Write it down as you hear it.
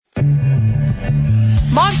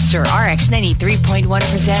Monster RX 93.1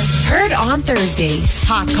 presents Heard on Thursdays.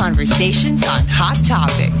 Hot conversations on hot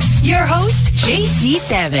topics. Your host, JC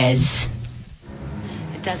Tevez.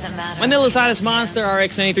 It doesn't matter. Manila's hottest Monster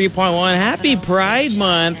RX 93.1. Happy Pride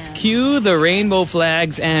Month. Cue the rainbow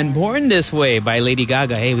flags and Born This Way by Lady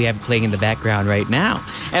Gaga. Hey, we have it playing in the background right now.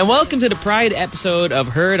 And welcome to the Pride episode of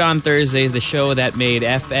Heard on Thursdays, the show that made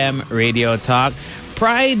FM radio talk.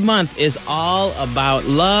 Pride Month is all about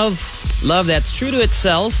love. Love that's true to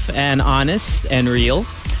itself and honest and real.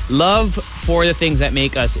 Love for the things that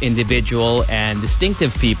make us individual and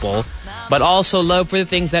distinctive people, but also love for the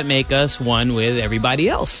things that make us one with everybody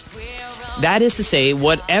else. That is to say,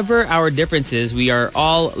 whatever our differences, we are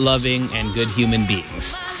all loving and good human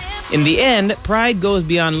beings. In the end, pride goes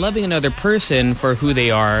beyond loving another person for who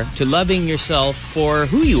they are to loving yourself for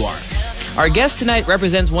who you are. Our guest tonight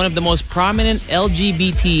represents one of the most prominent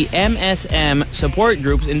LGBT MSM support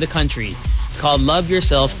groups in the country. It's called Love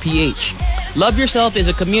Yourself PH. Love Yourself is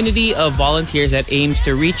a community of volunteers that aims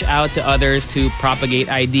to reach out to others to propagate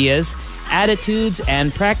ideas, attitudes,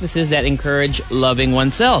 and practices that encourage loving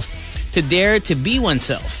oneself, to dare to be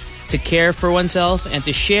oneself, to care for oneself, and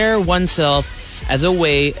to share oneself as a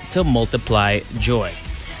way to multiply joy.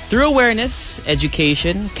 Through awareness,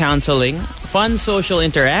 education, counseling, fun social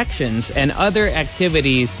interactions, and other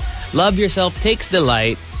activities, Love Yourself takes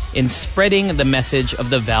delight in spreading the message of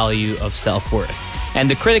the value of self-worth and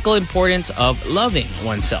the critical importance of loving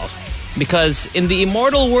oneself. Because in the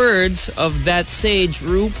immortal words of that sage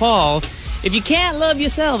RuPaul, if you can't love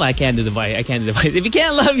yourself, I can't do the voice. If you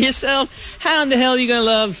can't love yourself, how in the hell are you going to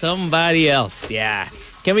love somebody else? Yeah.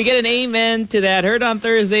 Can we get an amen to that? Heard on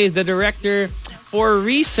Thursdays, the director for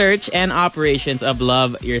research and operations of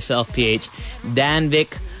Love Yourself PH,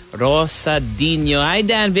 Danvic Rosadino. Hi,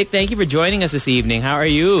 Danvic. Thank you for joining us this evening. How are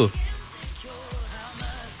you?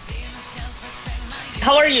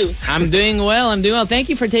 How are you? I'm doing well. Thank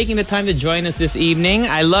you for taking the time to join us this evening.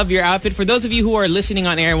 I love your outfit. For those of you who are listening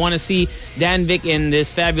on air and want to see Danvic in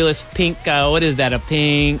this fabulous pink, what is that, a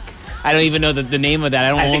pink? I don't even know the name of that. I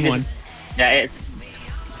don't own one. Yeah, it's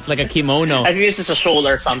like a kimono. I think this is a shawl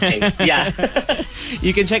or something. Yeah.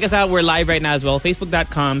 You can check us out. We're live right now as well.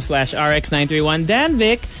 Facebook.com/RX931.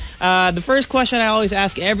 Danvic, the first question I always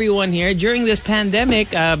ask everyone here, during this pandemic,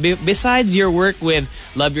 besides your work with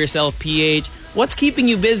Love Yourself PH, what's keeping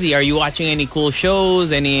you busy? Are you watching any cool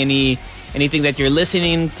shows? Anything that you're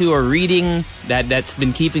listening to or reading that's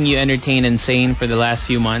been keeping you entertained and sane for the last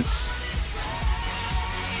few months?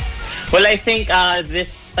 Well, I think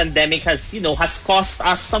this pandemic has caused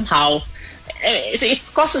us somehow.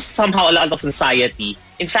 It's caused us somehow a lot of anxiety.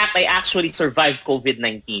 In fact, I actually survived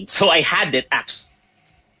COVID-19, so I had it actually.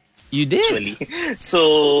 You did? Actually.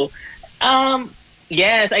 So,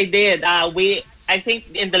 yes, I did. I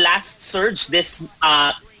think in the last surge this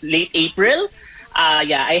late April,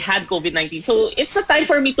 I had COVID-19. So it's a time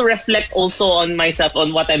for me to reflect also on myself,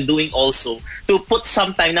 on what I'm doing also. To put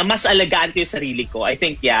some time na mas alagaan ko yung sarili ko. I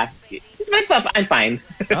think, I'm fine.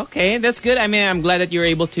 Okay, that's good. I mean, I'm glad that you were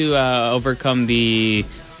able to overcome the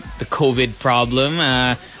COVID problem.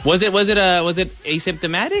 Was it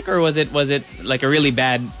asymptomatic, or was it like a really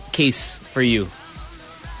bad case for you?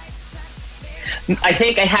 I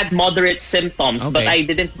think I had moderate symptoms, okay, but I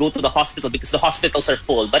didn't go to the hospital because the hospitals are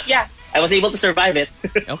full. But yeah, I was able to survive it.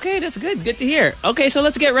 Okay, that's good. Good to hear. Okay, so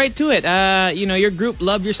let's get right to it. Your group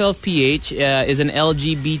Love Yourself PH is an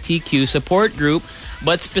LGBTQ support group,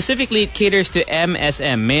 but specifically it caters to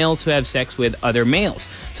MSM, males who have sex with other males.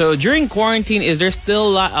 So during quarantine, is there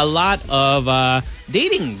still a lot of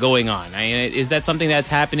dating going on? Is that something that's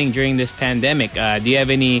happening during this pandemic? Do you have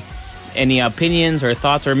any opinions or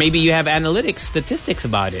thoughts, or maybe you have analytics, statistics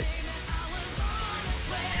about it?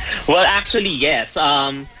 Well, actually, yes.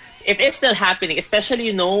 It is still happening,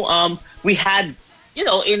 especially, we had,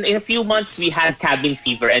 in a few months, we had cabin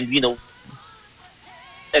fever and,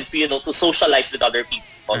 to socialize with other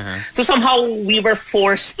people. Uh-huh. So somehow we were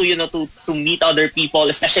forced to meet other people,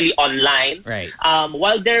 especially online. Right.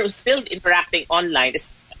 While they're still interacting online,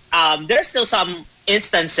 there's still some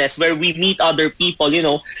instances where we meet other people,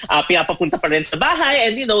 pinapapunta pa rin sa bahay,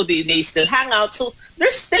 and, they still hang out. So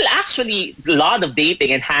there's still actually a lot of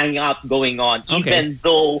dating and hanging out going on, okay, even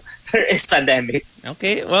though there is pandemic.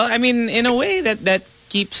 Okay. Well, I mean, in a way that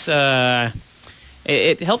keeps...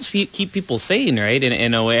 it helps keep people sane, right?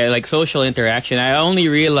 In a way, like social interaction. I only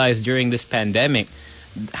realized during this pandemic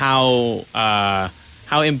how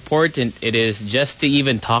important it is just to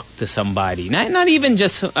even talk to somebody. Not even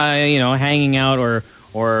just hanging out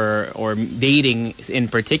or dating in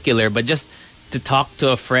particular, but just to talk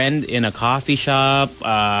to a friend in a coffee shop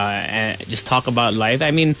and just talk about life.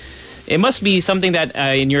 I mean, it must be something that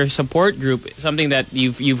in your support group, something that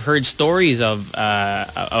you've heard stories of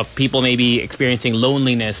people maybe experiencing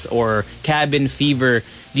loneliness or cabin fever.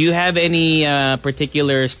 Do you have any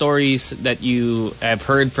particular stories that you have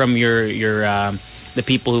heard from your the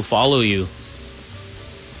people who follow you?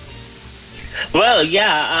 Well,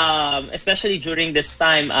 yeah, especially during this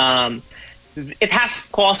time, it has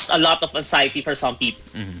caused a lot of anxiety for some people.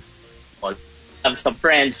 I have some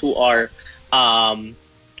friends who are,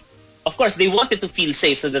 of course, they wanted to feel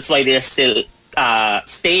safe, so that's why they're still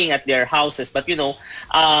staying at their houses. But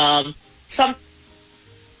sometimes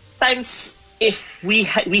if we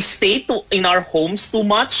stay in our homes too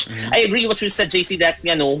much, I agree with what you said, JC, that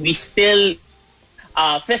we still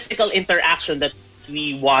physical interaction that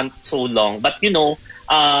we want so long. But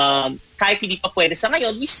kahit hindi pa pwede sa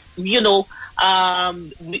ngayon,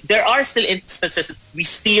 there are still instances that we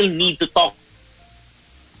still need to talk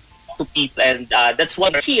to people, and that's why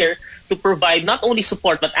we're here to provide not only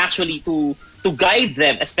support but actually to guide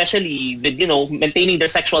them, especially with maintaining their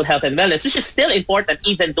sexual health and wellness, which is still important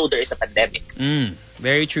even though there is a pandemic.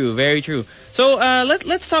 Very true, very true. So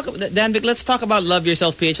let's talk, Danvic. Let's talk about Love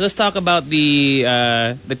Yourself PH. Let's talk about the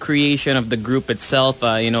creation of the group itself.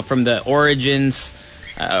 From the origins,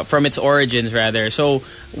 from its origins rather. So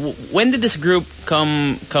when did this group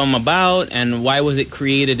come about, and why was it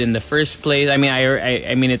created in the first place? I mean,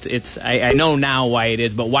 I know now why it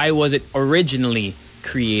is, but why was it originally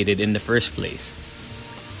created in the first place?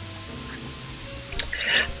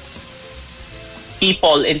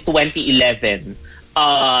 People in 2011,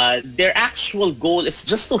 their actual goal is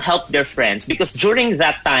just to help their friends, because during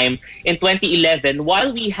that time in 2011,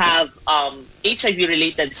 while we have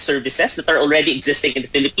HIV-related services that are already existing in the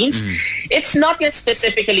Philippines, it's not yet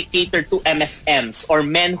specifically catered to MSMs or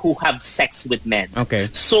men who have sex with men. Okay.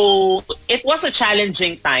 So it was a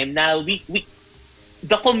challenging time. Now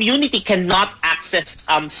the community cannot access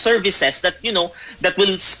services that that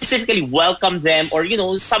will specifically welcome them, or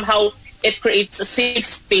somehow it creates a safe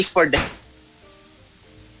space for them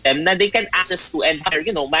that they can access to and hire,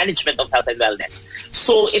 management of health and wellness.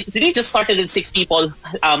 So it really just started with 6 people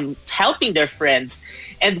helping their friends.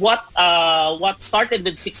 And what started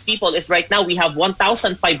with 6 people is right now we have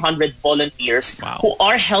 1,500 volunteers who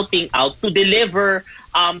are helping out to deliver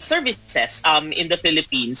services in the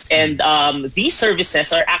Philippines. And these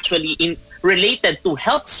services are actually related to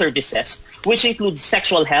health services, which includes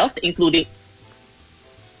sexual health, including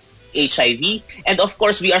HIV, and of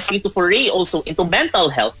course we are starting to foray also into mental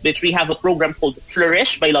health, which we have a program called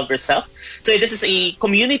Flourish by Love Yourself. So this is a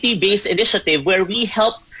community-based initiative where we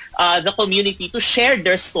help the community to share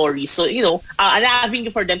their stories. So an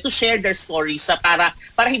avenue for them to share their stories para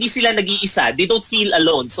hindi sila nag-iisa. They don't feel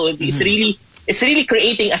alone. So it's really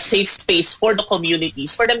creating a safe space for the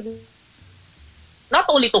communities, for them not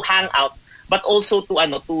only to hang out but also to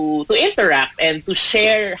interact and to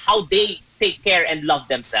share how they take care and love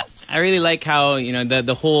themselves. I really like how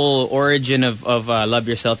the whole origin of Love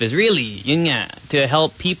Yourself is really to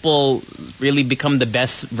help people really become the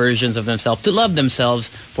best versions of themselves, to love themselves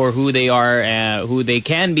for who they are, who they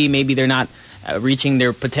can be. Maybe they're not reaching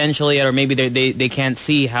their potential yet, or maybe they can't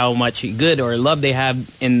see how much good or love they have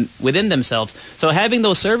within themselves. So having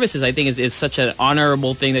those services, I think, is such an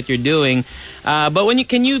honorable thing that you're doing. But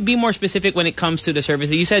can you be more specific when it comes to the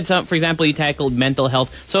services? You said, for example, you tackled mental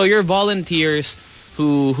health. So your volunteers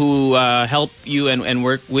who help you and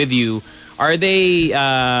work with you, are they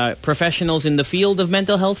professionals in the field of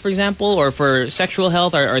mental health, for example, or for sexual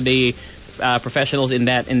health? Are they professionals in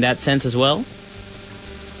that sense as well?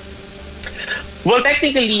 Well,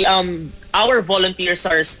 technically, our volunteers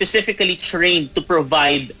are specifically trained to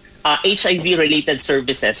provide HIV-related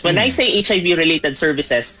services. When I say HIV-related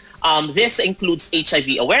services, this includes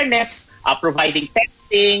HIV awareness, providing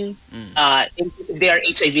testing, if they are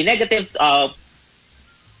HIV negative,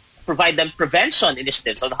 provide them prevention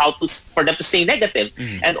initiatives on how for them to stay negative.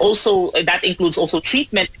 And also, that includes also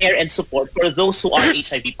treatment, care, and support for those who are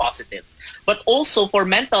HIV positive. But also for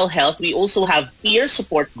mental health, we also have peer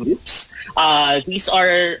support groups. These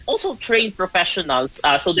are also trained professionals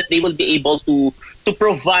so that they will be able to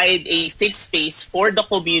provide a safe space for the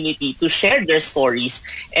community to share their stories,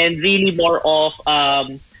 and really more of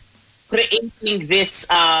creating this,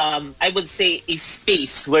 I would say, a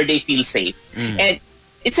space where they feel safe. And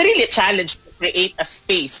it's really a challenge to create a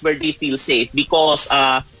space where they feel safe, because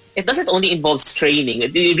it doesn't only involve training.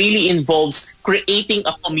 It really involves creating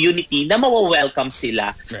a community na mawa-welcome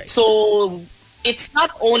sila. Right. So it's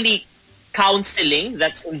not only counseling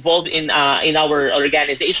that's involved in our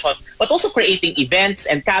organization, but also creating events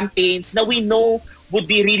and campaigns. Now we know would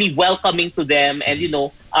be really welcoming to them and,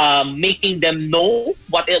 making them know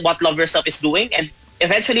what Love Yourself is doing and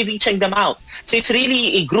eventually reaching them out. So it's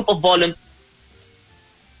really a group of volunteers.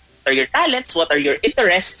 What are your talents? What are your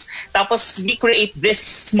interests? Tapos we create this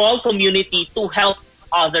small community to help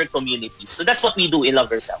other communities. So that's what we do in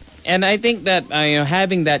Love Yourself. And I think that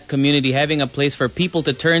having that community, having a place for people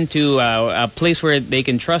to turn to, a place where they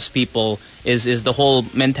can trust people, is the whole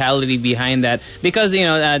mentality behind that. Because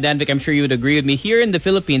Danvik, I'm sure you would agree with me. Here in the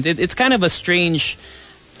Philippines, it's kind of a strange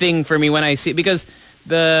thing for me when I see, because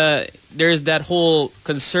there's that whole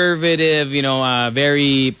conservative,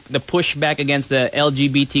 the pushback against the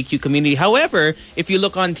LGBTQ community. However, if you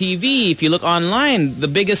look on TV, if you look online, the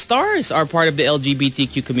biggest stars are part of the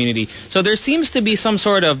LGBTQ community. So there seems to be some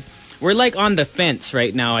sort of, we're like on the fence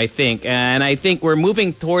right now, I think. And I think we're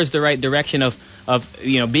moving towards the right direction of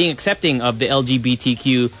being accepting of the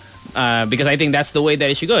LGBTQ, because I think that's the way that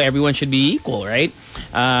it should go. Everyone should be equal, right?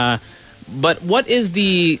 But what is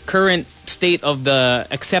the current state of the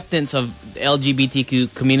acceptance of the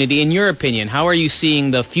LGBTQ community, in your opinion? How are you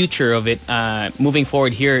seeing the future of it moving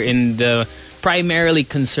forward here in the primarily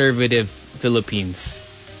conservative Philippines?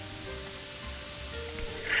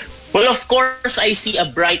 Well, of course, I see a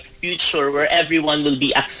bright future where everyone will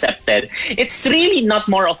be accepted. It's really not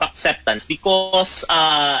more of acceptance because,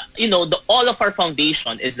 all of our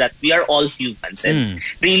foundation is that we are all humans. And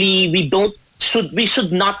really, we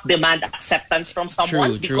should not demand acceptance from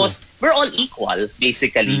someone because we're all equal,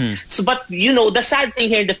 basically. So, but the sad thing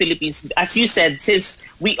here in the Philippines, as you said, since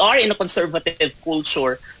we are in a conservative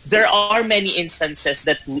culture, there are many instances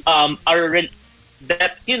that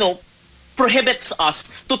prohibits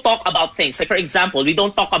us to talk about things. Like, for example, we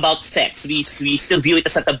don't talk about sex. We still view it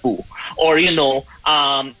as a taboo. Or,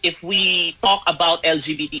 if we talk about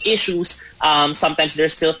LGBT issues, sometimes they're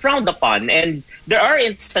still frowned upon. And there are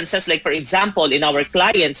instances, like, for example, in our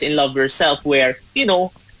clients in Love Yourself, where,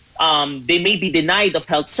 they may be denied of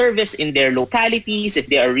health service in their localities if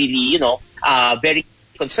they are really, very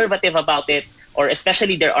conservative about it. Or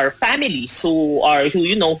especially there are families who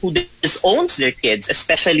disowns their kids,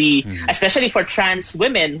 especially for trans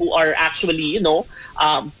women who are actually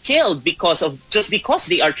killed because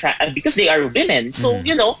they are women. So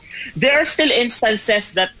there are still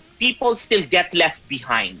instances that people still get left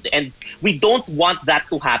behind, and we don't want that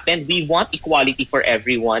to happen. We want equality for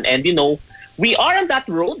everyone, and we are on that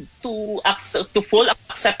road to full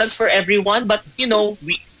acceptance for everyone. But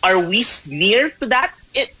are we near to that?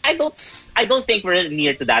 I don't think we're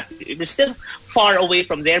near to that. We're still far away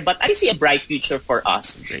from there, but I see a bright future for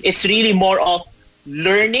us. Great. It's really more of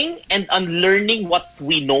learning and unlearning what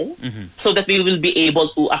we know so that we will be able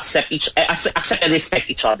to accept and respect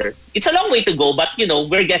each other. It's a long way to go, but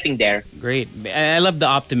we're getting there. Great. I love the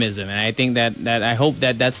optimism, and I think that I hope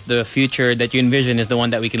that's the future that you envision is the one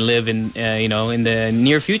that we can live in in the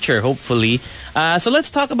near future, hopefully. So let's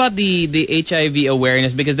talk about the HIV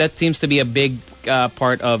awareness, because that seems to be a big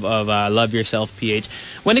part of Love Yourself PH.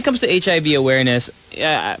 When it comes to HIV awareness,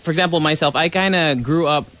 for example, myself, I kind of grew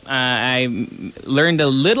up, I learned a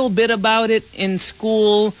little bit about it in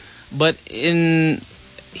school, but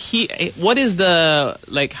what is the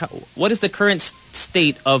current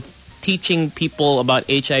state of teaching people about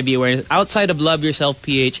HIV awareness outside of Love Yourself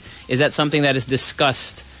PH? Is that something that is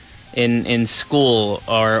discussed in school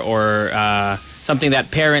or something that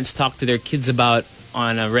parents talk to their kids about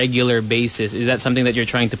on a regular basis? Is that something that you're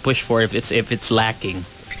trying to push for if it's lacking?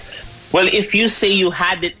 Well, if you say you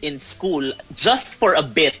had it in school just for a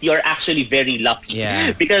bit, you're actually very lucky.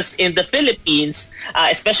 Yeah. Because in the Philippines,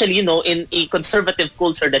 especially, in a conservative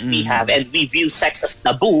culture that we have, and we view sex as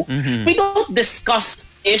taboo, we don't discuss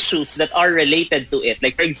issues that are related to it.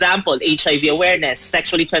 Like, for example, HIV awareness,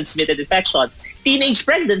 sexually transmitted infections, teenage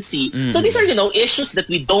pregnancy. So these are, issues that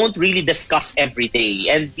we don't really discuss every day.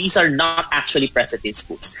 And these are not actually present in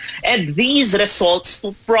schools. And these results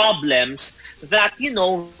to problems that,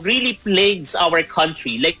 really plagues our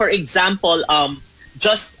country. Like, for example, in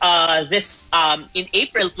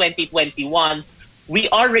April 2021, we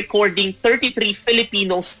are recording 33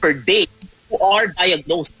 Filipinos per day who are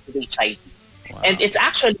diagnosed with HIV. Wow. And it's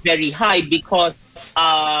actually very high because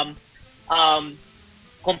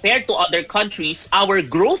compared to other countries, our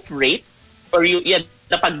growth rate or the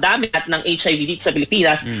pagdami ng HIV dito sa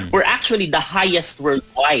Pilipinas, we're actually the highest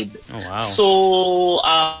worldwide. Oh, wow. So,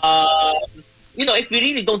 if we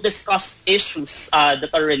really don't discuss issues that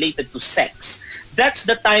are related to sex, that's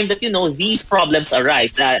the time that, these problems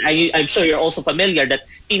arise. I'm sure you're also familiar that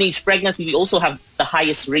teenage pregnancy, we also have the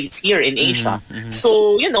highest rates here in Asia.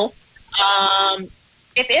 So,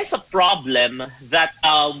 it is a problem that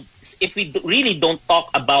if we really don't talk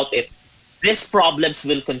about it, these problems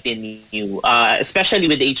will continue, especially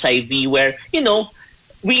with HIV, where,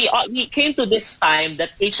 we came to this time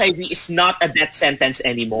that HIV is not a death sentence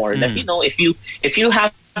anymore. That, if you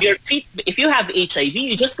have if you have HIV,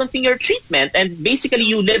 you just continue your treatment and basically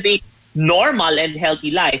you live a normal and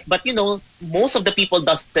healthy life. But, most of the people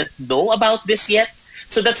doesn't know about this yet.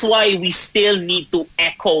 So that's why we still need to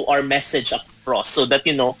echo our message across so that,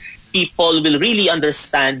 people will really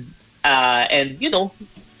understand and,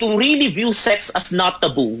 to really view sex as not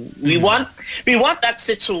taboo. We want that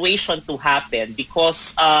situation to happen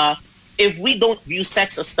because if we don't view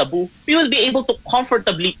sex as taboo, we will be able to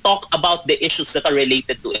comfortably talk about the issues that are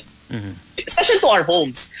related to it, especially to our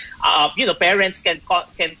homes. Parents can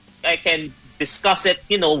discuss it,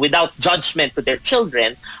 without judgment to their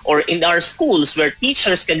children, or in our schools where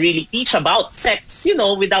teachers can really teach about sex,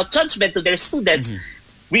 without judgment to their students.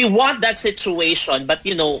 We want that situation, but,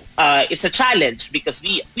 it's a challenge because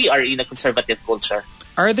we are in a conservative culture.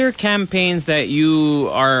 Are there campaigns that you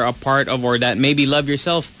are a part of, or that maybe Love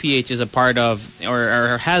Yourself PH is a part of,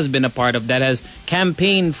 or has been a part of, that has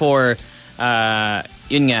campaigned for,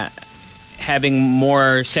 having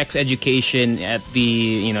more sex education at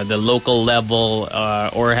the the local level,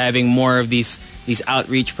 or having more of these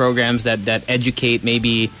outreach programs that educate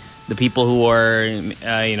maybe the people who are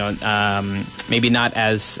maybe not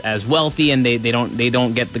as wealthy, and they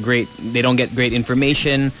don't get great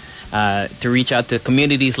information, to reach out to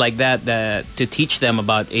communities like that to teach them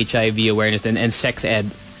about HIV awareness and sex ed.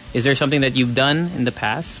 Is there something that you've done in the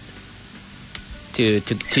past to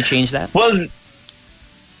change that?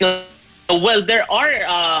 Well, there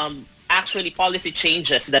are actually policy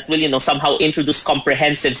changes that will, somehow introduce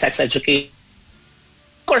comprehensive sex education.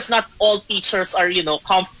 Of course, not all teachers are,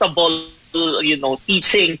 comfortable,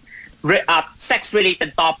 teaching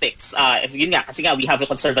sex-related topics. Kasi we have a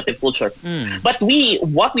conservative culture. But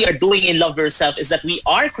what we are doing in Love Yourself is that we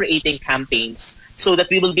are creating campaigns so that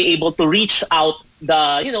we will be able to reach out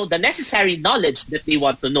the necessary knowledge that they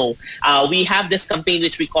want to know. We have this campaign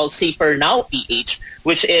which we call Safer Now PH,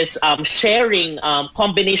 which is sharing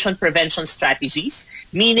combination prevention strategies,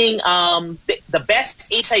 meaning the best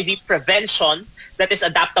HIV prevention that is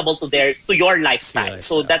adaptable to your lifestyle.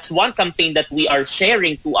 So that's one campaign that we are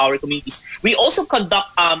sharing to our communities. We also conduct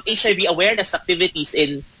HIV awareness activities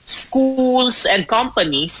in schools and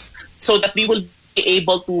companies so that we will be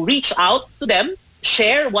able to reach out to them,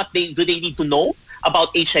 share what they need to know about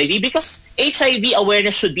HIV, because HIV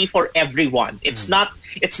awareness should be for everyone. It's not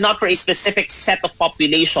for a specific set of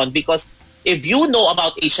population, because if you know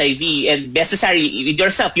about HIV and necessarily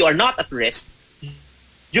yourself, you are not at risk,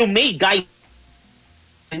 you may guide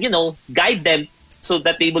them so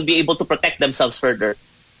that they will be able to protect themselves further.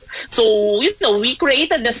 So, we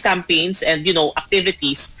created these campaigns and,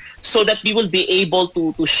 activities so that we will be able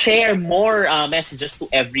to share more messages to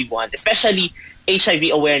everyone, especially HIV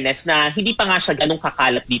awareness na hindi pa nga siya ganun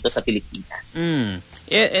kakalat dito sa Pilipinas.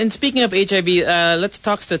 And speaking of HIV, let's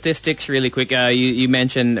talk statistics really quick. You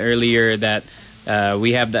mentioned earlier that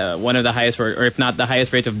we have one of the highest, or if not the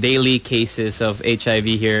highest rates of daily cases of HIV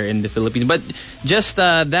here in the Philippines. But just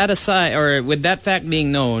that aside, or with that fact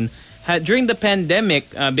being known, during the pandemic,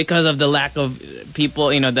 because of the lack of people,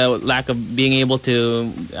 the lack of being able to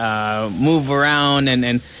move around,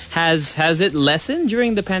 and has it lessened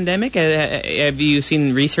during the pandemic? Have you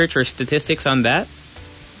seen research or statistics on that?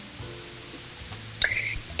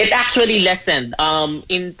 It actually lessened.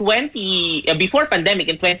 Before pandemic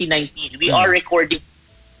in 2019, we are recording,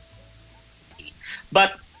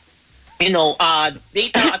 but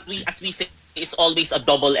data as we say is always a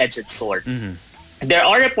double-edged sword. There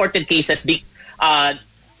are reported cases.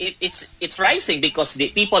 It's rising because the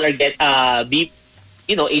people are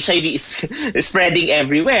HIV is spreading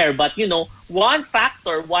everywhere. But one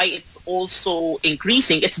factor why it's also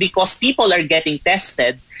increasing, it's because people are getting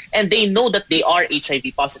tested and they know that they are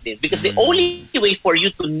HIV positive. Because the only way for you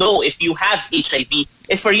to know if you have HIV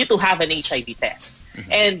is for you to have an HIV test.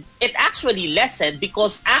 And it actually lessened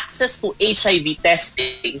because access to HIV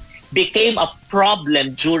testing became a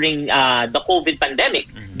problem during the COVID pandemic,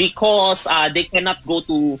 because they cannot go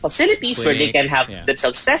to facilities where they can have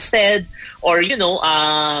themselves tested, or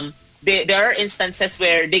there are instances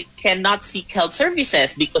where they cannot seek health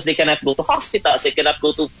services because they cannot go to hospitals, they cannot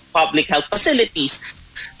go to public health facilities.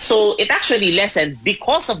 So it actually lessened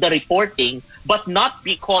because of the reporting, but not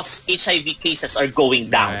because HIV cases are going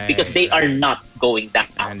down, because they are not going down.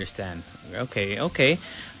 I understand. Okay.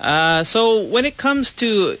 So when it comes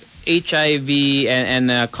to HIV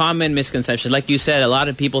and common misconceptions, like you said, a lot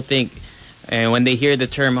of people think And when they hear the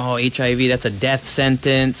term, oh, HIV, that's a death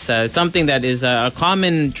sentence. It's something that is a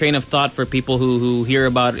common train of thought for people who hear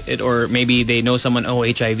about it, or maybe they know someone, oh,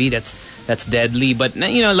 HIV, that's deadly. But,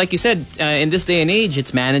 like you said, in this day and age,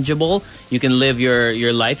 it's manageable. You can live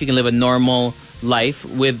your life. You can live a normal life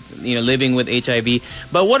with, living with HIV.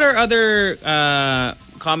 But what are other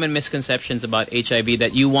common misconceptions about HIV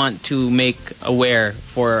that you want to make aware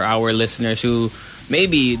for our listeners who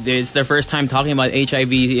maybe it's their first time talking about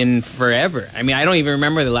HIV in forever? I mean, I don't even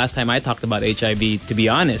remember the last time I talked about HIV, to be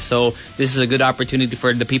honest. So this is a good opportunity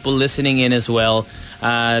for the people listening in as well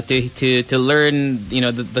to learn,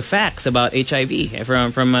 the facts about HIV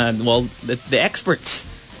from the experts.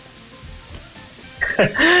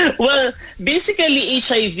 Well, basically,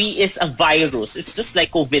 HIV is a virus. It's just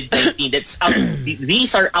like COVID-19.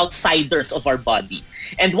 These are outsiders of our body.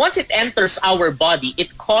 And once it enters our body,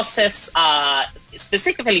 it causes,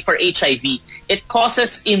 specifically for HIV, it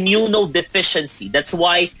causes immunodeficiency. That's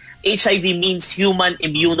why HIV means human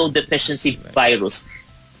immunodeficiency virus.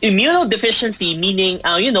 Immunodeficiency meaning,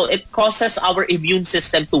 it causes our immune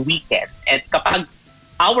system to weaken. And kapag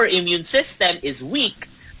our immune system is weak,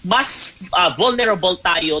 mas vulnerable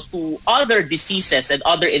tayo to other diseases and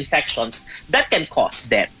other infections that can cause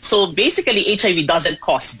death. So basically, HIV doesn't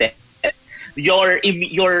cause death. Your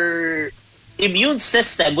immune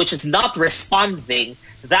system, which is not responding,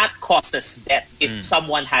 that causes death if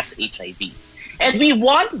someone has HIV. And we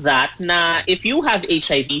want that na if you have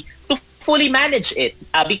HIV to fully manage it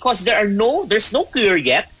because there's no cure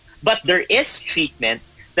yet, but there is treatment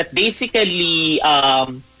that basically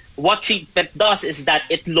what treatment does is that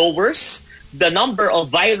it lowers the number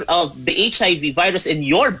of the HIV virus in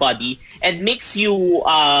your body and makes you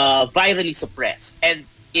virally suppressed. And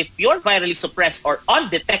if you're virally suppressed or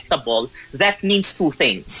undetectable, that means two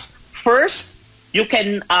things. First, you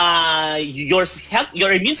can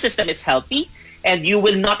your immune system is healthy and you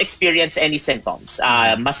will not experience any symptoms.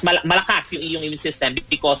 Mas malakas yung iyong immune system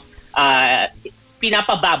because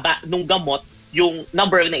pinapababa nung gamot yung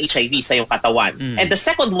number ng HIV sa iyong katawan. And the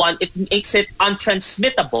second one, it makes it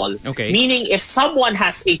untransmittable. Okay. Meaning if someone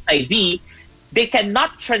has HIV, they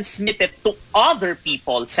cannot transmit it to other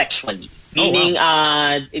people sexually. Meaning,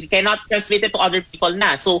 it cannot transmit it to other people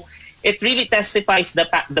na. So, it really testifies the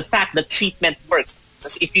fact that treatment works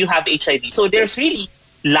if you have HIV. So, there's really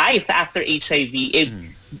life after HIV.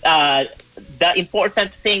 The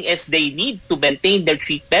important thing is they need to maintain their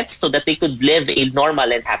treatment so that they could live a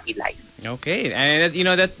normal and happy life. Okay, and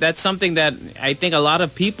that's something that I think a lot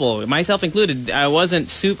of people, myself included, I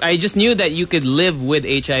just knew that you could live with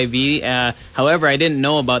HIV. However, I didn't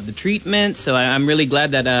know about the treatment, so I'm really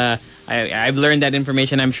glad that I've learned that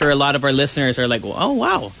information. I'm sure a lot of our listeners are like, oh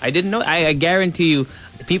wow, I didn't know. I guarantee you,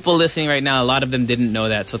 people listening right now, a lot of them didn't know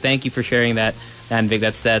that. So thank you for sharing that, Danvig.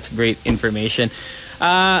 That's great information.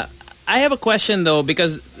 I have a question, though,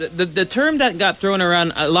 because the term that got thrown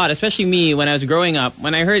around a lot, especially me when I was growing up,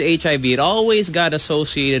 when I heard HIV, it always got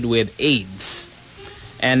associated with AIDS.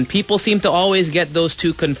 And people seem to always get those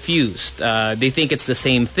two confused. They think it's the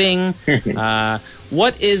same thing.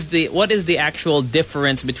 What is the actual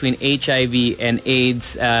difference between HIV and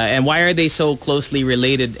AIDS? And why are they so closely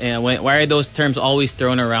related? And why are those terms always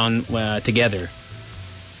thrown around together?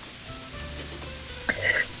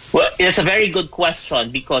 Well, it's a very good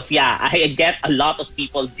question because, I get a lot of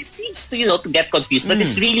people. This seems to get confused, but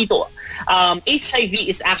it's really HIV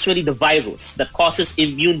is actually the virus that causes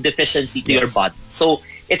immune deficiency to your body. So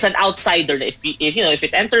it's an outsider. If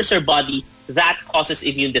it enters your body, that causes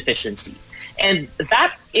immune deficiency. And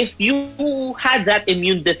that if you had that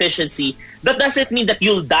immune deficiency, that doesn't mean that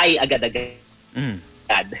you'll die agad-agad.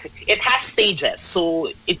 It has stages.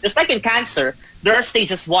 So just like in cancer, there are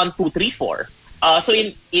stages 1, 2, 3, 4. So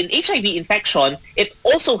in HIV infection, it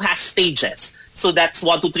also has stages. So that's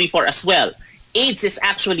 1, 2, 3, 4 as well. AIDS is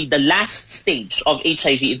actually the last stage of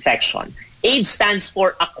HIV infection. AIDS stands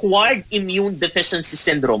for Acquired Immune Deficiency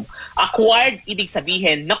Syndrome. Acquired, ibig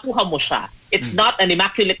sabihin, nakuha mo siya. It's not an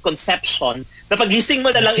immaculate conception na pagising mo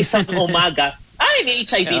na lang isang umaga, ay, may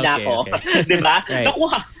HIV na ako. Okay. Diba? Right.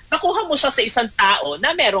 Nakuha mo siya sa isang tao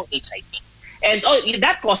na merong HIV. And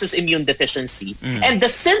that causes immune deficiency. And the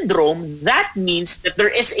syndrome, that means that there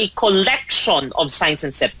is a collection of signs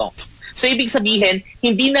and symptoms. So ibig sabihin,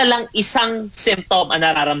 hindi na lang isang symptom ang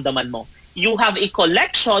nararamdaman mo. You have a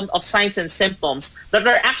collection of signs and symptoms that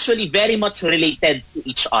are actually very much related to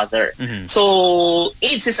each other. So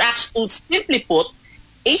AIDS is actually, simply put,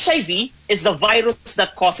 HIV is the virus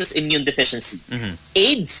that causes immune deficiency.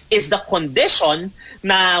 AIDS is the condition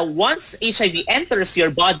na once HIV enters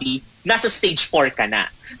your body, nasa stage 4 ka na.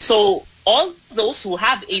 So all those who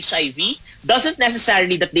have HIV, doesn't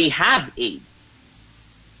necessarily that they have AIDS.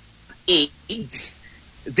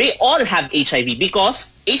 They all have HIV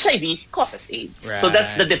because HIV causes AIDS. Right. So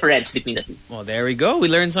that's the difference between the two. Well, there we go. We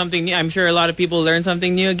learned something new. I'm sure a lot of people learned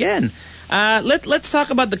something new again. Let's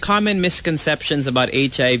talk about the common misconceptions about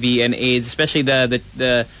HIV and AIDS, especially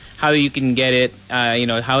the how you can get it,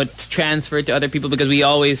 how it's transferred to other people, because we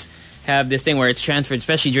always have this thing where it's transferred,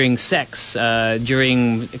 especially during sex,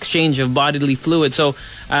 during exchange of bodily fluids. So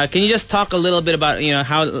can you just talk a little bit about,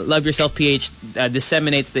 how Love Yourself PH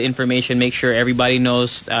disseminates the information, make sure everybody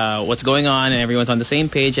knows what's going on and everyone's on the same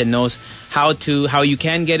page and knows how you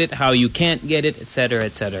can get it, how you can't get it, etc.,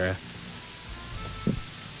 etc.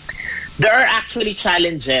 There are actually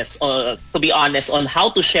challenges, to be honest, on how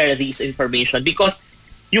to share this information, because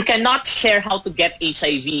you cannot share how to get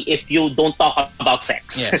HIV if you don't talk about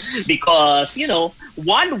sex. Yes. Because,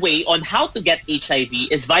 one way on how to get HIV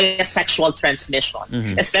is via sexual transmission,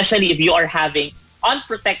 especially if you are having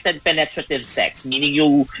unprotected penetrative sex, meaning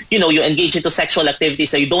you engage into sexual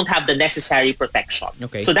activities so you don't have the necessary protection.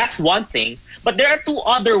 Okay. So that's one thing. But there are two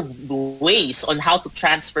other ways on how to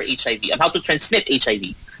transfer HIV and how to transmit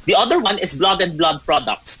HIV. The other one is blood and blood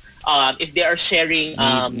products. If they are sharing,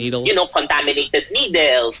 needles, contaminated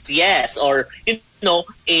needles, yes, or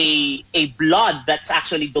a blood that's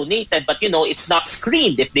actually donated, but it's not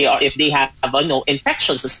screened if they have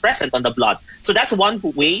infections that's present on the blood. So that's one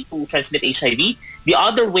way to transmit HIV. The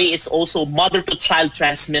other way is also mother-to-child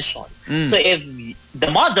transmission. So if the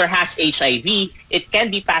mother has HIV, it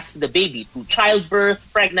can be passed to the baby through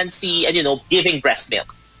childbirth, pregnancy, and giving breast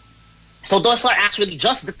milk. So those are actually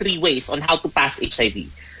just the three ways on how to pass HIV.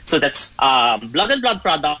 So that's blood and blood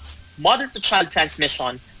products, mother-to-child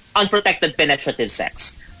transmission, unprotected penetrative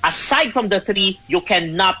sex. Aside from the three, you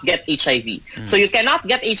cannot get HIV. So you cannot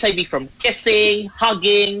get HIV from kissing,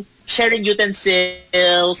 hugging, sharing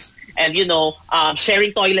utensils, and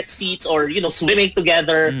sharing toilet seats, or swimming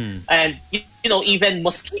together, and even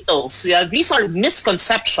mosquitoes. These are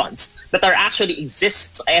misconceptions that are actually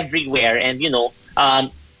exists everywhere, and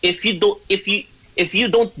if you're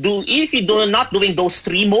not doing those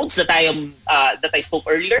three modes that I spoke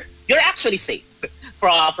earlier, you're actually safe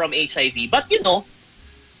from HIV. But we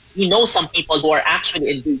know some people who are actually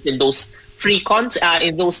engaged in those three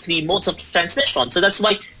modes of transmission. So that's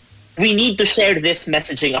why we need to share this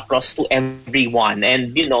messaging across to everyone.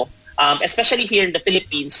 And especially here in the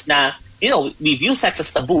Philippines, we view sex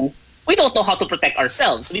as taboo. We don't know how to protect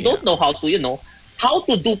ourselves. We don't know how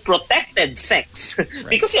to do protected sex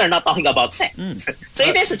because we are not talking about sex. So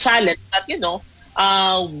it is a challenge that,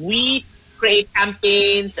 we create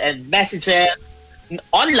campaigns and messages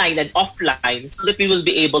online and offline so that we will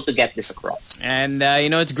be able to get this across. And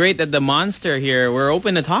it's great that the Monster here, we're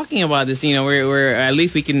open to talking about this. We're at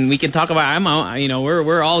least we can talk about.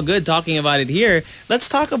 We're all good talking about it here. Let's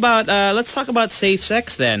talk about safe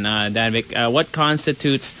sex then, Danvik. What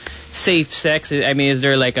constitutes safe sex? I mean, is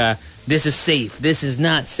there like a this is safe, this is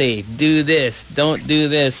not safe, do this, don't do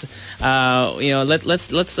this?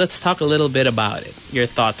 Let's talk a little bit about it. Your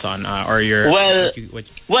thoughts on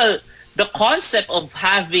the concept of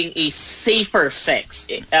having a safer sex,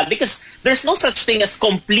 because there's no such thing as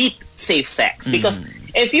complete safe sex. Because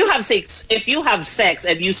if you have sex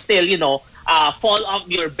and you still fall off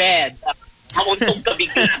your bed,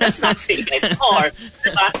 that's not safe anymore.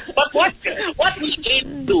 But what we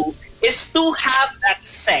aim to do is to have that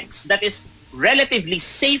sex that is relatively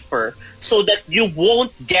safer so that you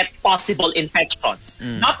won't get possible infections.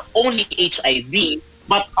 Not only HIV,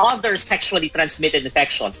 but other sexually transmitted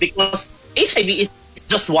infections, because HIV is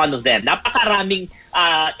just one of them. Napakaraming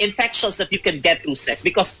infections that you can get through sex,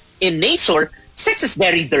 because in nature, sex is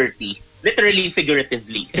very dirty, literally and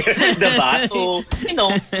figuratively. Diba? So,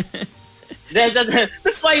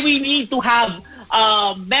 that's why we need to have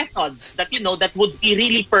methods that would be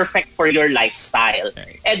really perfect for your lifestyle.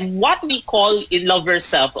 Right. And what we call in Love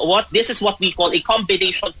Yourself, this is what we call a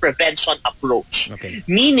combination prevention approach. Okay.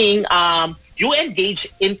 Meaning, you engage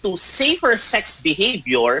into safer sex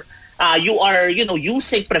behavior. You are,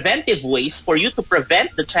 using preventive ways for you to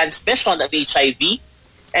prevent the transmission of HIV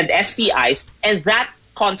and STIs, and that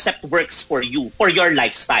concept works for you, for your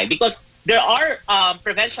lifestyle. Because there are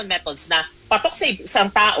prevention methods na patok sa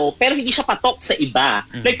isang tao, pero hindi siya patok sa iba.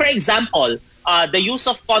 Like, for example, the use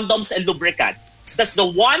of condoms and lubricants. That's the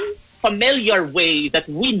one familiar way that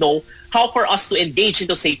we know how for us to engage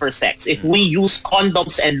into safer sex, if we use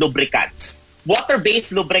condoms and lubricants.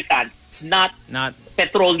 Water-based lubricants, not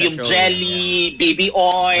petroleum jelly, baby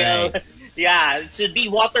oil. Right. Yeah, it should be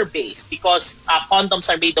water-based, because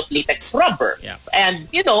condoms are made of latex rubber. Yeah. And,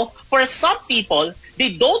 for some people,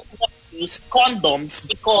 they don't want use condoms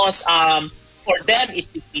because for them it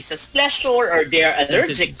increases pleasure or they're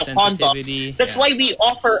allergic to condoms. That's why we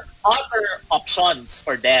offer other options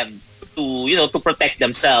for them to protect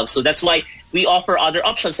themselves. So that's why we offer other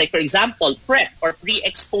options, like for example, PrEP or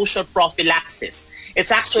pre-exposure prophylaxis.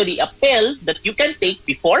 It's actually a pill that you can take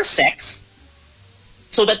before sex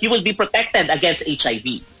so that you will be protected against HIV.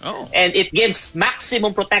 Oh. And it gives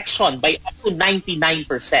maximum protection by up to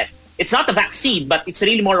 99%. It's not a vaccine, but it's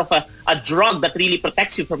really more of a drug that really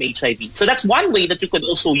protects you from HIV. So that's one way that you could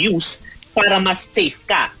also use para mas safe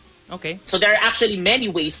ka. Okay. So there are actually many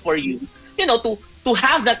ways for you, to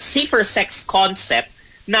have that safer sex concept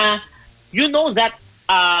na that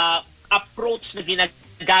approach na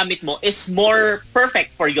ginagamit mo is more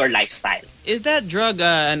perfect for your lifestyle. Is that drug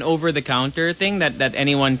an over-the-counter thing that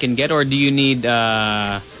anyone can get, or do you need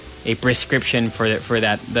a prescription for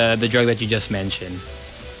that the drug that you just mentioned?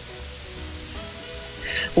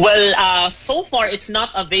 Well, so far it's not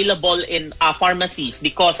available in pharmacies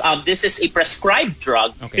because this is a prescribed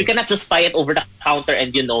drug. Okay. You cannot just buy it over the counter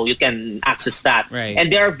and you can access that. Right. And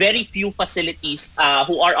there are very few facilities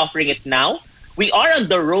who are offering it now. We are on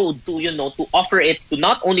the road to offer it to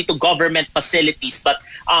not only to government facilities but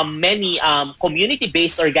many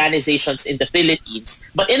community-based organizations in the Philippines.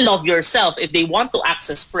 But in Love Yourself, if they want to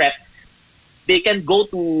access PrEP, they can go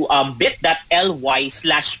to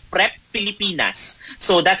bit.ly/PrEP Pilipinas.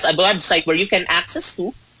 So that's a website where you can access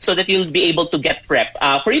to so that you'll be able to get PrEP.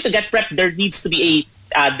 For you to get PrEP, there needs to be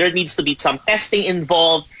some testing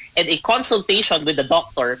involved and a consultation with the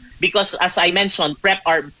doctor because, as I mentioned, PrEP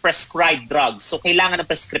are prescribed drugs. So kailangan ng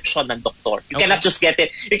prescription ng doctor. You cannot just get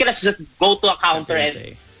it. You cannot just go to a counter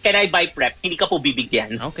and can I buy PrEP? Hindi ka po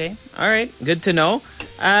bibigyan. Okay. All right. Good to know.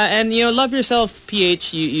 And Love Yourself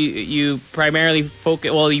PH, you primarily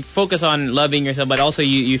focus on loving yourself, but also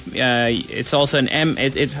it's also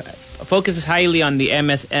it focuses highly on the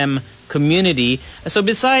MSM community. So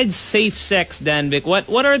besides safe sex, Danvik,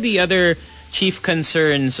 what are the other chief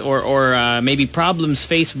concerns or maybe problems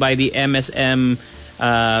faced by the MSM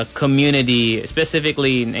community,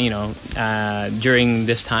 specifically, during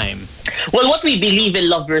this time? Well, what we believe in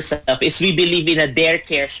Love Yourself is we believe in a dare,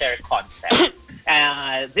 care, share concept.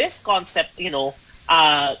 This concept,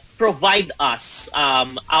 provide us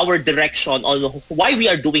our direction on why we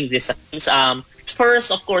are doing this.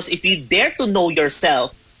 First, of course, if you dare to know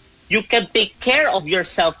yourself, you can take care of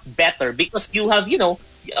yourself better because you have,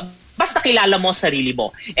 basta kilala mo sarili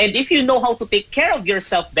mo. And if you know how to take care of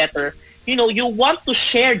yourself better, you want to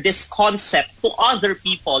share this concept to other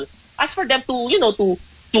people as for them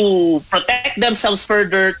to protect themselves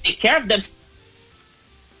further, take care of themselves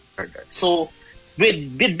further. So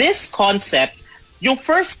with this concept, yung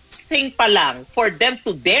first thing pa lang for them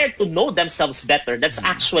to dare to know themselves better, that's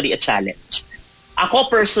actually a challenge. Ako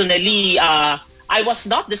personally, I was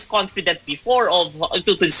not this confident before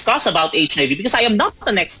to discuss about HIV because I am not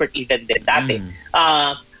an expert even then dati.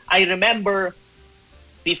 I remember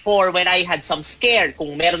before when I had some scare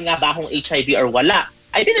kung meron nga ba akong HIV or wala,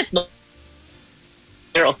 I didn't know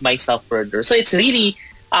care of myself further. So it's really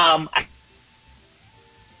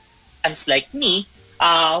like me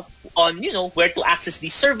on where to access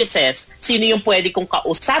these services, sino yung pwede kong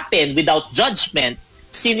kausapin without judgment,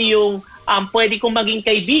 sino yung pwede kong maging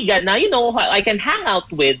kaibigan na I can hang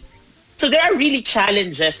out with. So there are really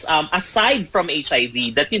challenges aside from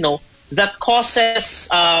HIV that that causes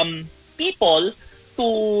people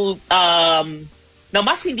to na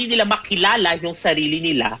mas hindi nila makilala yung sarili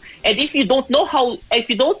nila. And if you don't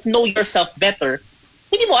know yourself better,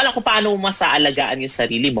 hindi mo alam kung paano mo masaalagaan yung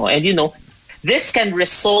sarili mo. And this can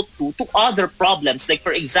result to other problems. Like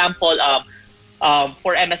for example,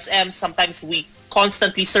 for MSM, sometimes we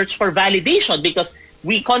constantly search for validation because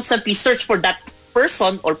we constantly search for that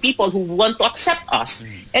person or people who want to accept us.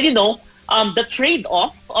 And the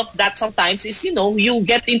trade-off of that sometimes is you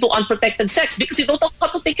get into unprotected sex because you don't know how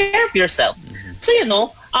to take care of yourself. So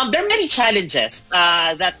there are many challenges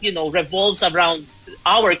that revolves around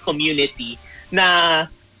our community. Na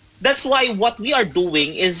that's why what we are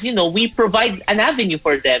doing is we provide an avenue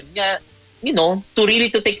for them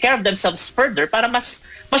to take care of themselves further para mas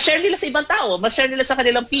share nila sa ibang tao, mas share nila sa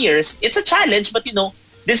kanilang peers. It's a challenge, but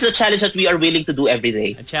this is a challenge that we are willing to do every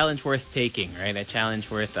day. A challenge worth taking, right? A challenge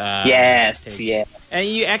worth yes. And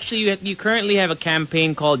you currently have a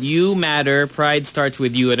campaign called You Matter. Pride starts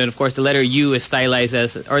with you, and then of course the letter U is stylized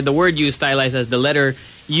as, or the word U is stylized as the letter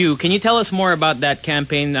U. Can you tell us more about that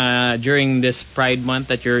campaign during this Pride Month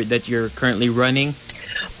that you're currently running?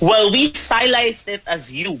 Well, we stylized it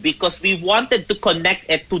as you because we wanted to connect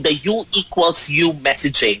it to the U equals you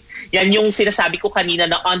messaging. Yan yung sinasabi ko kanina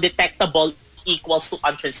na undetectable equals to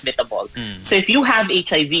untransmittable. So if you have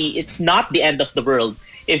HIV, it's not the end of the world.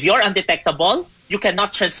 If you're undetectable, you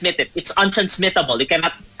cannot transmit it. It's untransmittable. You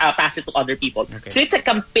cannot pass it to other people. Okay. So it's a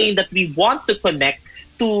campaign that we want to connect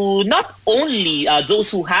to not only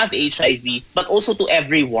those who have HIV, but also to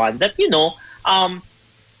everyone. That, you know,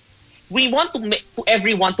 we want to make to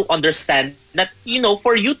everyone to understand that, you know,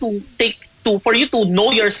 for you to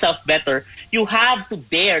know yourself better, you have to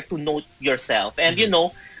dare to know yourself, and you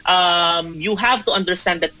know, you have to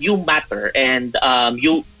understand that you matter, and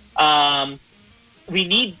we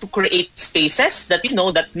need to create spaces that, you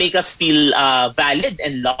know, that make us feel valid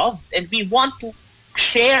and loved, and we want to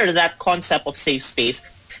share that concept of safe space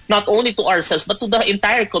not only to ourselves but to the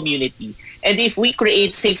entire community. And if we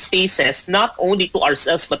create safe spaces not only to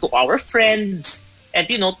ourselves but to our friends, and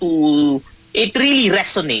you know, it really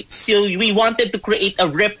resonates. So we wanted to create a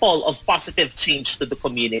ripple of positive change to the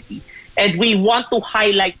community, and we want to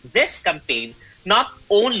highlight this campaign not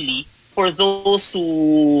only for those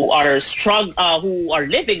who are who are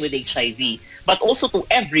living with HIV, but also to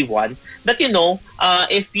everyone, that, you know,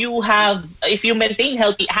 if you maintain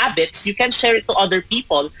healthy habits, you can share it to other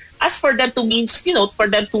people, as for them to means, you know, for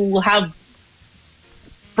them to have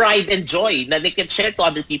pride and joy that they can share to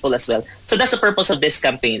other people as well. So that's the purpose of this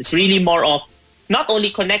campaign. It's really more of not only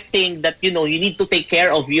connecting that, you know, you need to take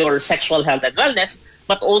care of your sexual health and wellness,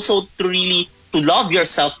 but also to really to love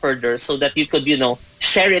yourself further, so that you could, you know,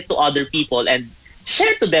 share it to other people and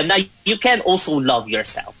share to them that you can also love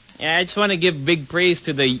yourself. Yeah, I just want to give big praise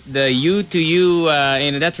to the you to you.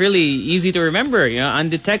 You know, that's really easy to remember. You know,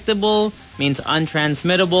 undetectable means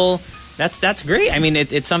untransmittable. That's great. I mean,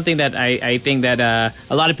 it's something that I think that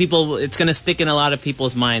a lot of people, it's going to stick in a lot of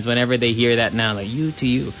people's minds whenever they hear that now. Like, you to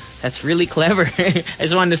you. That's really clever. I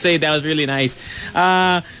just wanted to say that was really nice.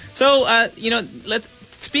 You know,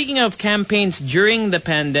 speaking of campaigns during the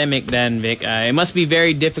pandemic then, Vic, it must be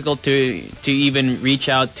very difficult to even reach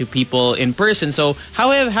out to people in person. So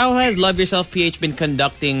how has Love Yourself PH been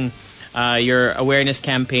conducting your awareness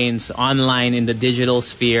campaigns online in the digital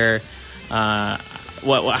sphere? How's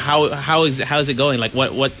it going? Like,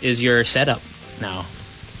 what is your setup now?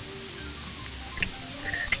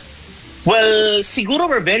 Well, siguro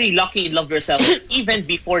we're very lucky in Love Yourself. Even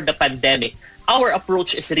before the pandemic, our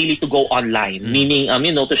approach is really to go online, meaning,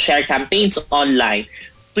 you know, to share campaigns online,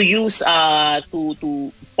 to use,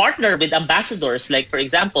 to partner with ambassadors. Like, for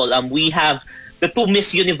example, we have the two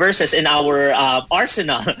Miss Universes in our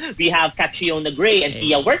arsenal. We have Catriona Gray and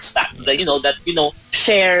Pia Wurtzbach, that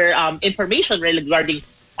share information regarding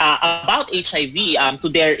about HIV to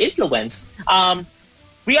their influence.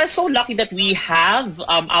 We are so lucky that we have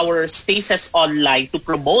our spaces online to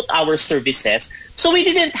promote our services. So we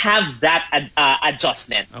didn't have that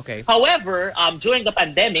adjustment. Okay. However, during the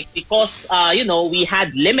pandemic, because we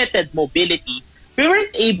had limited mobility, we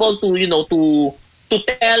weren't able to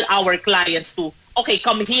tell our clients to, okay,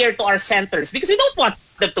 come here to our centers, because we don't want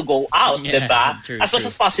them to go out, diba? True, as much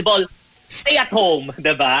as possible, stay at home,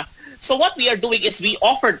 diba? So what we are doing is we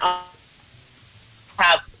offered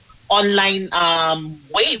have online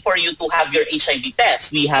way for you to have your HIV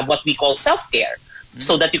test. We have what we call self-care,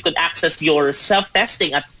 so that you could access your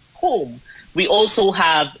self-testing at home. We also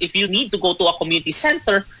have, if you need to go to a community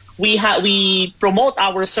center, we promote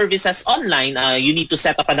our services online. You need to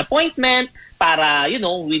set up an appointment para,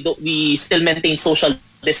 we still maintain social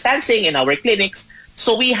distancing in our clinics.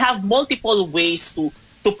 So we have multiple ways to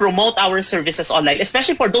promote our services online,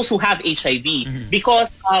 especially for those who have HIV. Because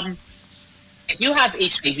if you have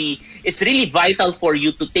HIV, it's really vital for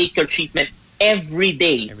you to take your treatment every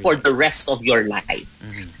day for the rest of your life.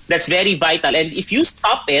 That's very vital. And if you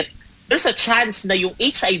stop it, there's a chance na yung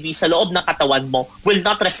HIV sa loob ng katawan mo will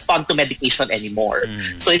not respond to medication anymore.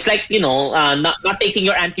 So it's like, not taking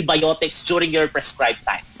your antibiotics during your prescribed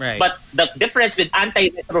time. Right. But the difference with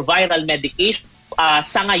antiretroviral medication,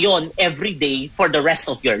 sa ngayon, every day for the rest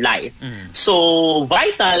of your life. So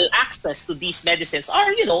vital access to these medicines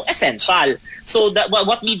are, essential. So that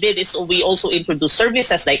what we did is we also introduced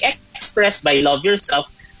services like Express by Love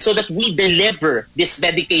Yourself, so that we deliver these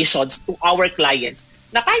medications to our clients.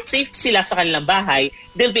 Na kahit safe sila sa kanilang bahay,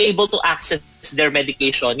 they'll be able to access their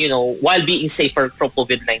medication, while being safer from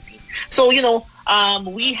COVID-19. So,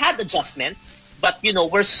 we had adjustments, but,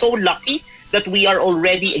 we're so lucky that we are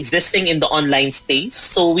already existing in the online space.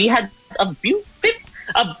 So we had a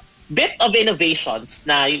bit of innovations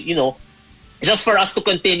na, just for us to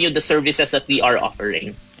continue the services that we are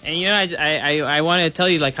offering. And I want to tell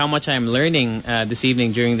you like how much I'm learning this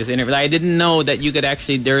evening during this interview. I didn't know that you could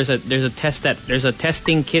actually there's a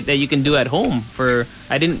testing kit that you can do at home for.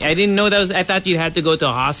 I didn't know that was. I thought you had to go to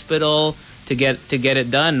a hospital to get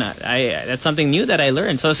it done. That's something new that I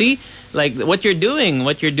learned. So see, like what you're doing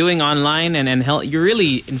online and you're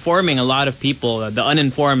really informing a lot of people, the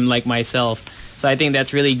uninformed like myself. So I think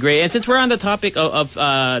that's really great. And since we're on the topic of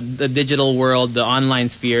the digital world, the online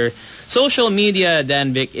sphere, social media,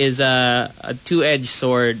 Dan Vic, is a two-edged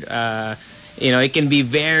sword. It can be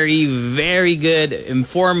very, very good,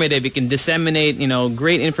 informative. It can disseminate,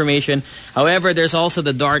 great information. However, there's also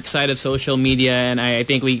the dark side of social media, and I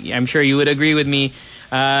think I'm sure you would agree with me.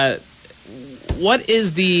 What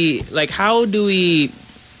is how do we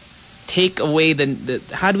take away the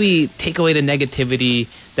negativity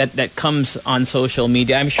that comes on social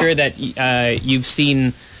media? I'm sure that you've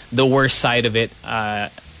seen the worst side of it,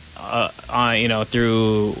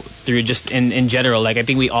 through just in general. Like I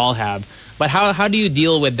think we all have. But how do you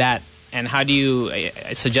deal with that, and how do you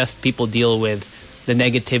suggest people deal with the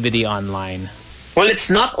negativity online? Well, it's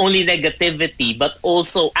not only negativity, but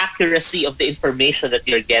also accuracy of the information that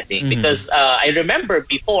you're getting. Because I remember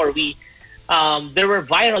before there were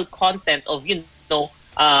viral content of,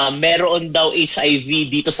 meron daw HIV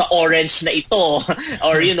dito sa orange na ito.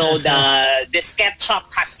 Or, this ketchup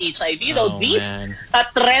has HIV. These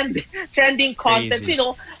trending contents,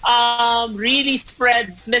 really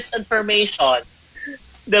spreads misinformation.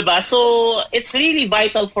 Diba? So, it's really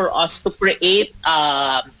vital for us to create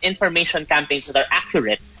information campaigns that are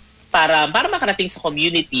accurate para makarating sa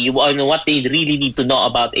community what they really need to know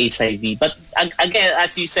about HIV. But again,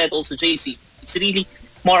 as you said also, JC, it's really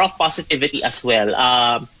more of positivity as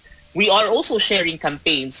well. We are also sharing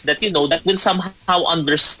campaigns that that will somehow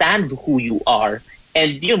understand who you are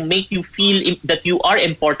and make you feel that you are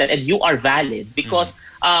important and you are valid. Because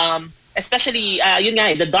especially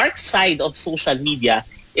the dark side of social media,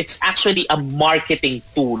 it's actually a marketing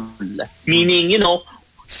tool. Meaning,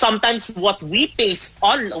 sometimes what we paste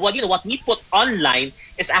on what we put online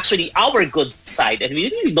is actually our good side, and we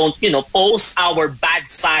really don't post our bad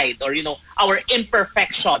side or our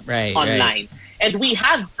imperfections online. Right. And we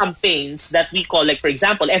have campaigns that we call, like for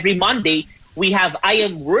example, every Monday we have I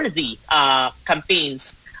Am Worthy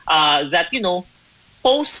campaigns that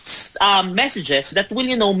posts messages that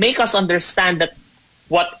will make us understand that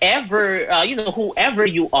whatever whoever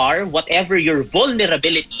you are, whatever your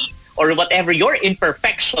vulnerability or whatever your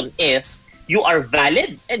imperfection is, you are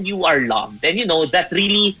valid and you are loved. And that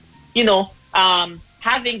really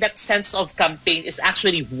having that sense of campaign is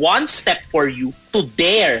actually one step for you to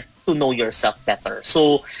dare to know yourself better.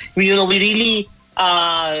 So we really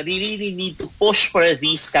need to push for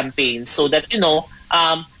these campaigns so that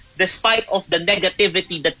despite of the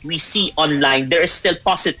negativity that we see online, there is still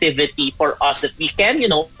positivity for us that we can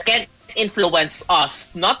influence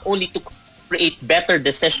us not only to create better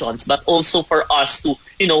decisions, but also for us to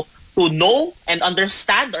know and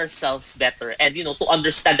understand ourselves better, and to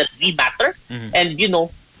understand that we matter. And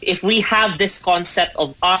if we have this concept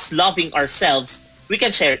of us loving ourselves, we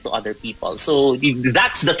can share it to other people. So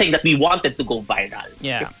that's the thing that we wanted to go viral.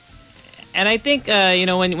 Yeah. And I think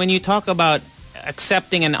when you talk about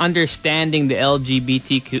accepting and understanding the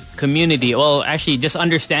LGBT community, well, actually just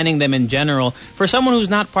understanding them in general, for someone who's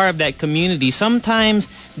not part of that community, sometimes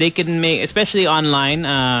they can make, especially online,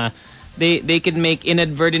 they can make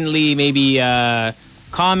inadvertently maybe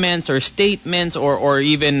comments or statements or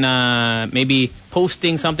even maybe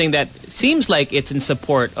posting something that seems like it's in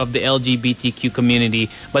support of the LGBTQ community,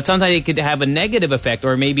 but sometimes it could have a negative effect,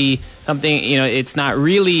 or maybe something, it's not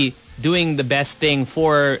really doing the best thing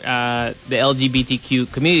for the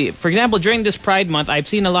LGBTQ community. For example, during this Pride Month, I've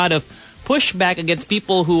seen a lot of pushback against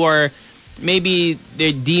people who are maybe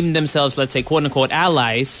they deem themselves, let's say, quote-unquote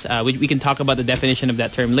allies. We can talk about the definition of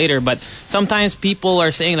that term later, but sometimes people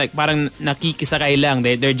are saying like parang nakikisakay lang.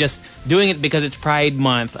 They're just doing it because it's Pride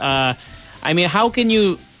Month. I mean, how do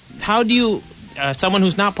you someone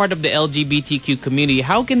who's not part of the LGBTQ community,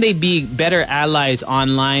 how can they be better allies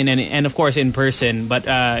online and of course in person? But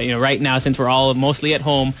right now, since we're all mostly at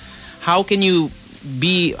home, how can you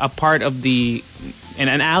be a part of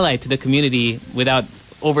an ally to the community without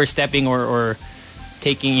overstepping or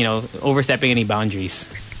taking overstepping any boundaries?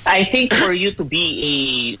 I think for you to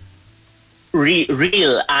be a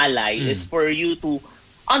real ally is for you to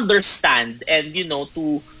understand and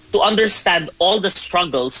to understand all the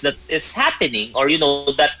struggles that is happening, or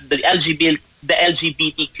that the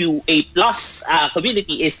LGBTQA plus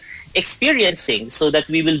community is experiencing, so that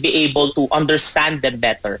we will be able to understand them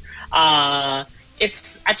better.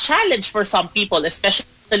 It's a challenge for some people, especially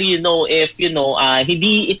if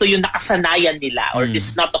hindi ito yung nakasanayan nila, or this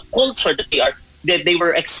is not the culture that they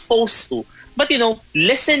were exposed to. But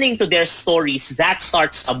listening to their stories, that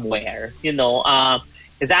starts somewhere.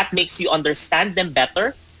 That makes you understand them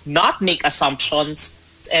better. not make assumptions,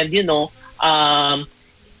 and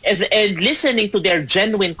and listening to their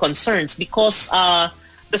genuine concerns, because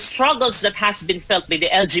the struggles that has been felt by the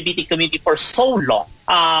LGBT community for so long,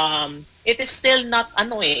 it is still not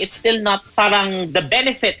it's still not parang the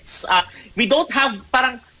benefits. We don't have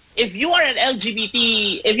parang, if you are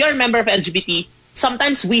if you're a member of LGBT,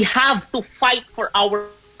 sometimes we have to fight for our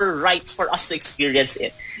rights for us to experience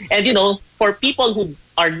it. And for people who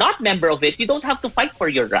are not member of it, you don't have to fight for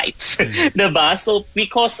your rights. Diba? So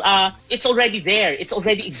because it's already there, it's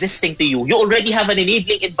already existing to you. You already have an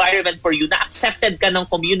enabling environment for you na accepted ka ng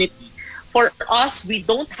community. For us, we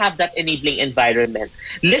don't have that enabling environment.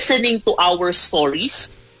 Listening to our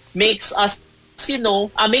stories makes us,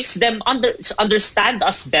 makes them understand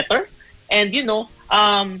us better. And,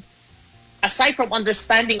 aside from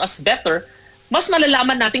understanding us better, mas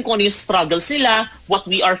malalaman natin kung ano yung struggles nila, what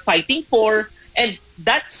we are fighting for, and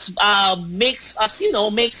that's makes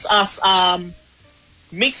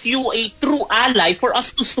you a true ally for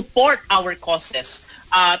us to support our causes,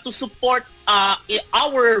 to support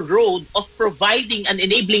our road of providing an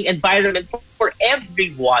enabling environment for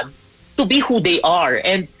everyone to be who they are.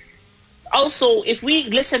 And also, if we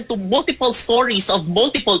listen to multiple stories of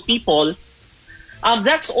multiple people,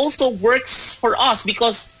 that's also works for us,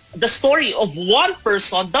 because the story of one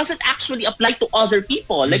person doesn't actually apply to other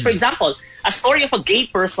people. Like, for example, a story of a gay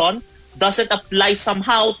person doesn't apply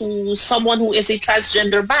somehow to someone who is a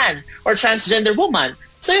transgender man or transgender woman.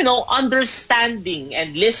 So, understanding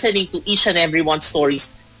and listening to each and everyone's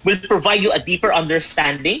stories will provide you a deeper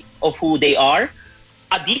understanding of who they are,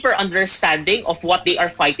 a deeper understanding of what they are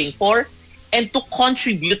fighting for, and to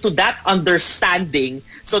contribute to that understanding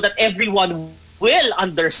so that everyone will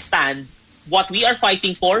understand what we are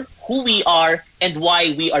fighting for, who we are, and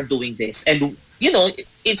why we are doing this. And,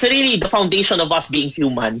 it's really the foundation of us being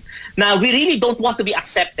human. Now, we really don't want to be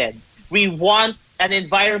accepted. We want an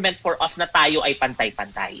environment for us na tayo ay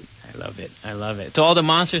pantay-pantay. I love it. I love it. To all the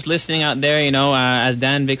monsters listening out there, as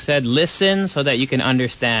Dan Vic said, listen so that you can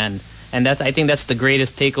understand. And I think that's the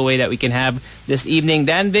greatest takeaway that we can have this evening.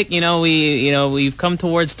 Dan Vic, we've come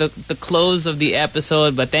towards the close of the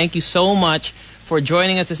episode, but thank you so much for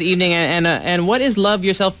joining us this evening. And what is Love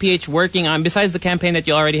Yourself PH working on besides the campaign that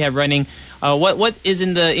you already have running? What is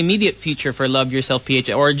in the immediate future for Love Yourself PH,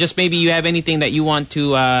 or just maybe you have anything that you want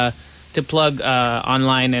to plug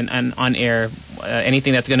online and on air?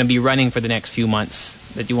 Anything that's going to be running for the next few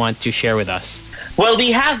months that you want to share with us? Well,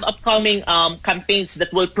 we have upcoming campaigns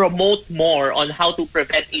that will promote more on how to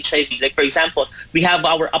prevent HIV. Like, for example, we have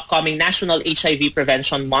our upcoming National HIV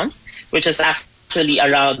Prevention Month, which is actually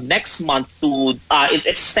around next month. It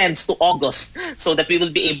extends to August, so that we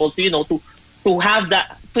will be able to have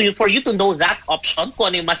that, for you to know that option, kung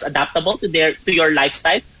ano yung mas adaptable to your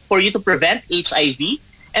lifestyle, for you to prevent HIV.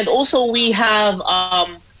 And also we have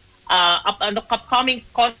an upcoming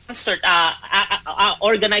concert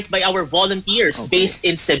organized by our volunteers based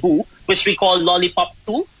in Cebu, which we call Lollipop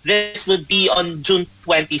 2. This would be on June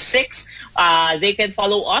 26. They can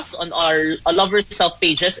follow us on our Love Yourself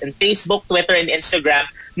pages in Facebook, Twitter, and Instagram.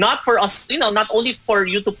 Not for us, not only for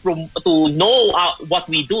you to know what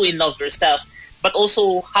we do in Love Yourself, but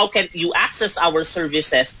also how can you access our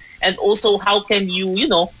services, and also how can you,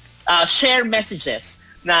 share messages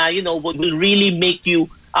na, will really make you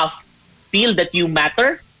feel that you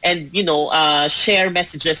matter, and, share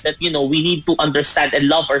messages that, we need to understand and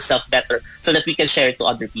love ourselves better so that we can share it to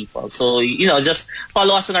other people. So, just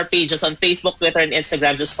follow us on our pages on Facebook, Twitter, and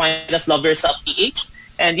Instagram. Just find us Love Yourself PH.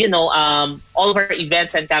 And, all of our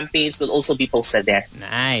events and campaigns will also be posted there.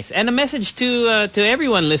 Nice. And a message to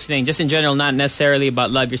everyone listening, just in general, not necessarily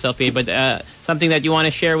about Love Yourself PH, but something that you want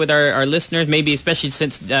to share with our listeners, maybe especially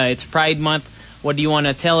since it's Pride Month. What do you want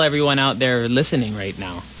to tell everyone out there listening right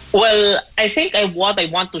now? Well, I think what I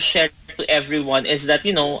want to share to everyone is that,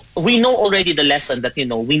 we know already the lesson that,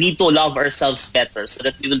 we need to love ourselves better so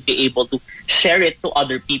that we will be able to share it to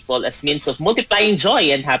other people as means of multiplying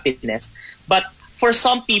joy and happiness. But for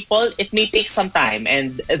some people, it may take some time,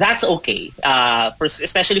 and that's okay.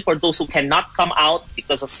 Especially for those who cannot come out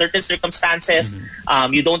because of certain circumstances,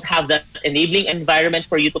 you don't have that enabling environment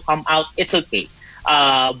for you to come out, it's okay.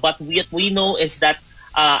 But what we know is that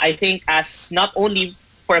I think as not only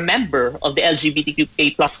for a member of the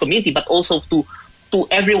LGBTQA plus community, but also to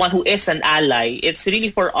everyone who is an ally, it's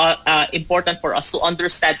really important for us to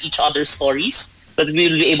understand each other's stories, that we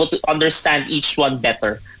will be able to understand each one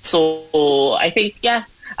better. So I think,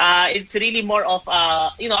 it's really more of,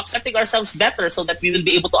 accepting ourselves better so that we will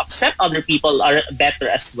be able to accept other people better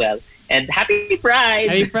as well. And happy Pride!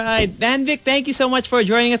 Happy Pride. Dan Vic, thank you so much for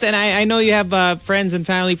joining us. And I know you have friends and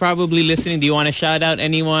family probably listening. Do you want to shout out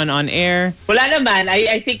anyone on air? Wala naman.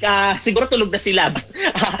 I think siguro tulog na sila.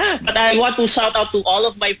 But I want to shout out to all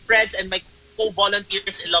of my friends and my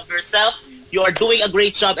co-volunteers in Love Yourself. You are doing a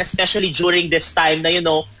great job, especially during this time na,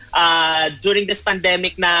 during this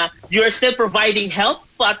pandemic na you're still providing help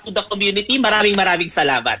to the community. Maraming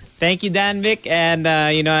salamat. Thank you, Dan Vic. And,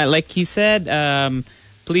 like he said,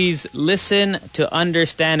 please listen to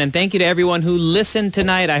understand. And thank you to everyone who listened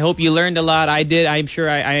tonight. I hope you learned a lot. I did. I'm sure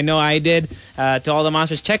I know I did. To all the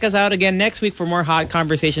monsters, check us out again next week for more hot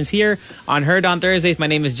conversations here on Heard on Thursdays. My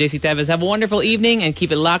name is JC Tevez. Have a wonderful evening and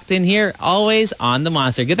keep it locked in here, always on The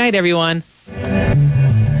Monster. Good night, everyone.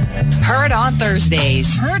 Heard on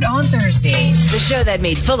Thursdays. Heard on Thursdays. The show that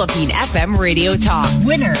made Philippine FM radio talk.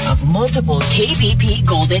 Winner of multiple KBP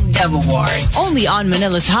Golden Dove Awards. Only on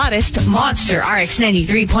Manila's hottest Monster RX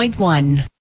 93.1.